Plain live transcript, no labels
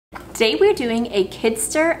Today we're doing a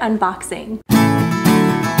Kidstir unboxing.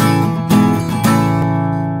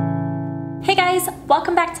 Hey guys,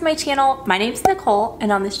 welcome back to my channel. My name's Nicole,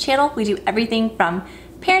 and on this channel we do everything from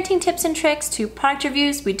parenting tips and tricks to product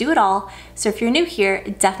reviews. We do it all. So if you're new here,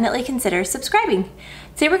 definitely consider subscribing.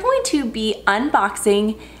 Today we're going to be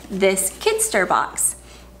unboxing this Kidstir box.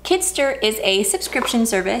 Kidstir is a subscription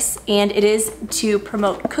service, and it is to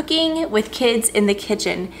promote cooking with kids in the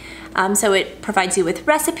kitchen. So it provides you with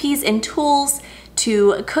recipes and tools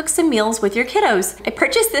to cook some meals with your kiddos. I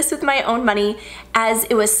purchased this with my own money as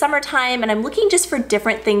it was summertime and I'm looking just for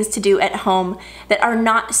different things to do at home that are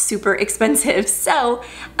not super expensive. So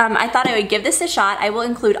I thought I would give this a shot. I will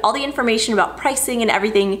include all the information about pricing and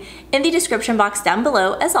everything in the description box down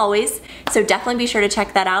below as always. So definitely be sure to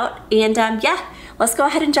check that out. And yeah, let's go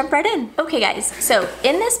ahead and jump right in. Okay guys, so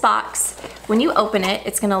in this box, when you open it,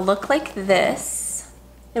 it's gonna look like this.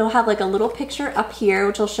 It'll have like a little picture up here,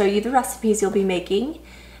 which will show you the recipes you'll be making,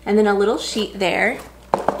 and then a little sheet there.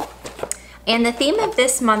 And the theme of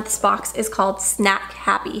this month's box is called Snack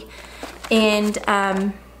Happy. And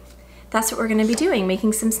that's what we're gonna be doing,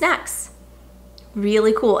 making some snacks.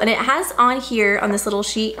 Really cool. And it has on here, on this little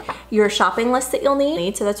sheet, your shopping list that you'll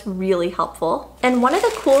need, so that's really helpful. And one of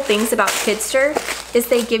the cool things about Kidstir is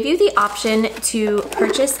they give you the option to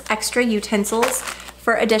purchase extra utensils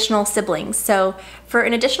for additional siblings. So for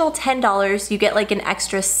an additional $10, you get like an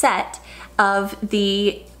extra set of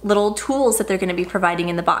the little tools that they're gonna be providing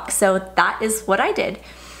in the box. So that is what I did.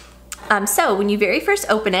 So when you very first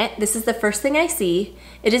open it, this is the first thing I see.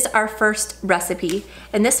 It is our first recipe.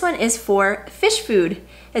 And this one is for fish food.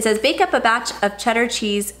 It says, bake up a batch of cheddar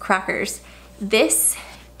cheese crackers. This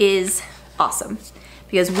is awesome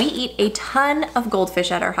because we eat a ton of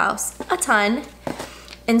goldfish at our house, a ton.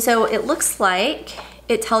 And so it looks like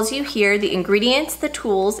it tells you here the ingredients, the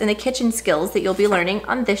tools, and the kitchen skills that you'll be learning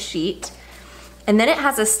on this sheet. And then it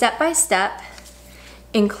has a step-by-step,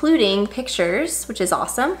 including pictures, which is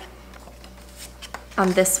awesome,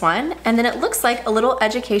 on this one. And then it looks like a little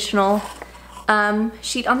educational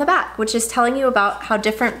sheet on the back, which is telling you about how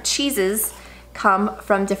different cheeses come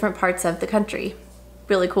from different parts of the country.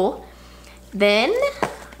 Really cool. Then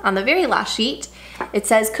on the very last sheet, it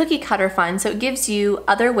says cookie cutter fun, so it gives you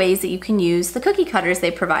other ways that you can use the cookie cutters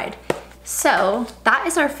they provide. So that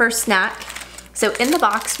is our first snack. So in the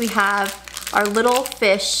box we have our little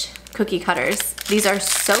fish cookie cutters. These are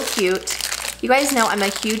so cute. You guys know I'm a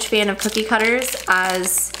huge fan of cookie cutters,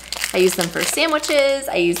 as I use them for sandwiches,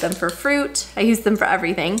 I use them for fruit, I use them for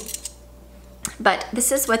everything. But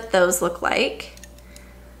this is what those look like.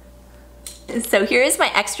 So here is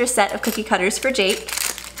my extra set of cookie cutters for Jake.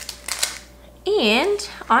 And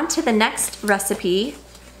on to the next recipe.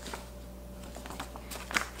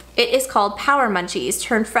 It is called Power Munchies.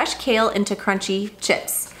 Turn fresh kale into crunchy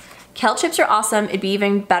chips. Kale chips are awesome. It'd be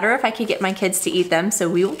even better if I could get my kids to eat them, so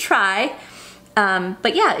we will try.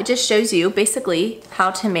 But yeah, it just shows you basically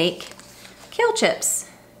how to make kale chips.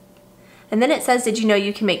 And then it says, did you know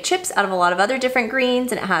you can make chips out of a lot of other different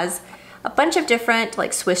greens? And it has a bunch of different,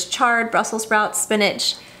 like Swiss chard, Brussels sprouts,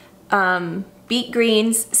 spinach, beet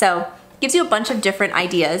greens. So gives you a bunch of different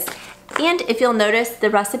ideas. And if you'll notice,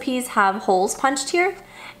 the recipes have holes punched here,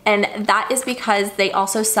 and that is because they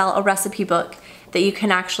also sell a recipe book that you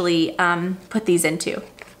can actually put these into.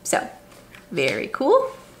 So very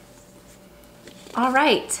cool. All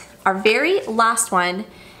right, our very last one,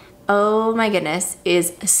 oh my goodness,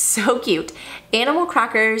 is so cute. Animal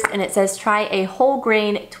crackers, and it says try a whole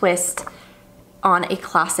grain twist on a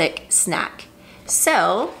classic snack.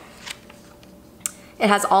 So it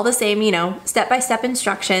has all the same, you know, step-by-step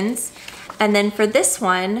instructions. And then for this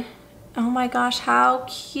one, oh my gosh, how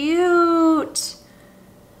cute.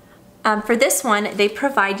 For this one, they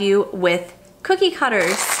provide you with cookie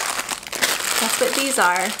cutters. That's what these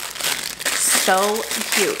are. So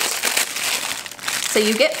cute. So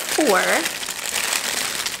you get 4.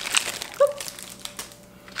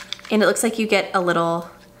 And it looks like you get a little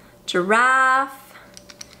giraffe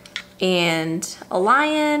and a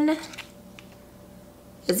lion,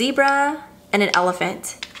 a zebra, and an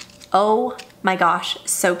elephant. Oh my gosh,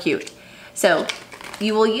 so cute. So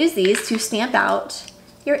you will use these to stamp out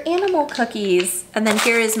your animal cookies. And then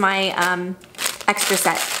here is my extra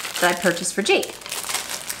set that I purchased for Jake.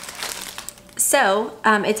 So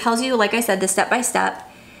it tells you, like I said, the step-by-step,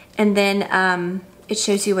 and then it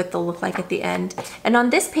shows you what they'll look like at the end. And on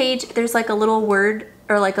this page, there's like a little word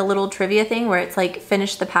or like a little trivia thing where it's like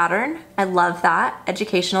finish the pattern. I love that,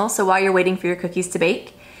 educational. So while you're waiting for your cookies to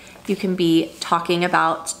bake, you can be talking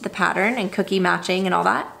about the pattern and cookie matching and all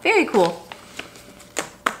that. Very cool.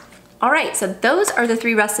 All right, so those are the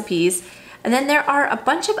 3 recipes. And then there are a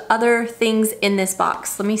bunch of other things in this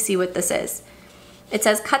box. Let me see what this is. It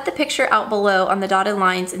says cut the picture out below on the dotted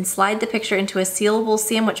lines and slide the picture into a sealable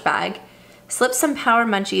sandwich bag. Slip some Power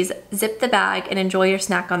Munchies, zip the bag, and enjoy your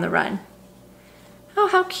snack on the run. Oh,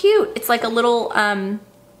 how cute. It's like a little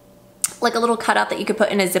cutout that you could put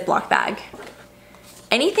in a Ziploc bag.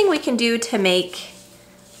 Anything we can do to make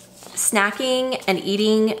snacking and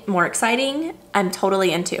eating more exciting, I'm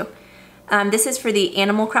totally into. This is for the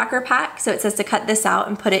animal cracker pack, so it says to cut this out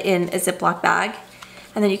and put it in a Ziploc bag.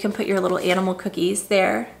 And then you can put your little animal cookies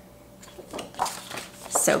there.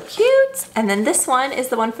 So cute. And then this one is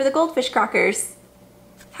the one for the goldfish crackers.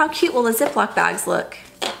 How cute will the Ziploc bags look?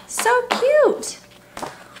 So cute.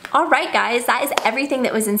 All right, guys, that is everything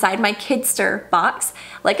that was inside my Kidstir box.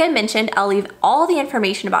 Like I mentioned, I'll leave all the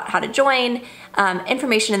information about how to join,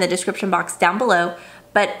 information in the description box down below.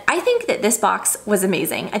 But I think that this box was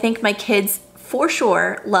amazing. I think my kids for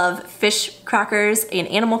sure love fish crackers and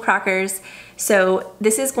animal crackers. So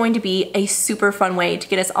this is going to be a super fun way to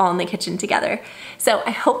get us all in the kitchen together. So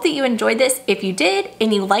I hope that you enjoyed this. If you did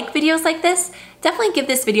and you like videos like this, definitely give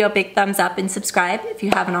this video a big thumbs up and subscribe if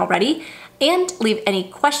you haven't already. And leave any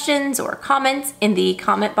questions or comments in the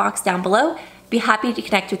comment box down below. Be happy to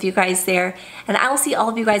connect with you guys there. And I will see all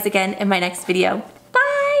of you guys again in my next video.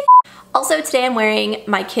 Bye! Also, today I'm wearing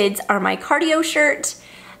my Kids Are My Cardio shirt.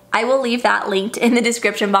 I will leave that linked in the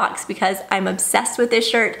description box because I'm obsessed with this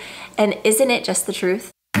shirt, and isn't it just the truth?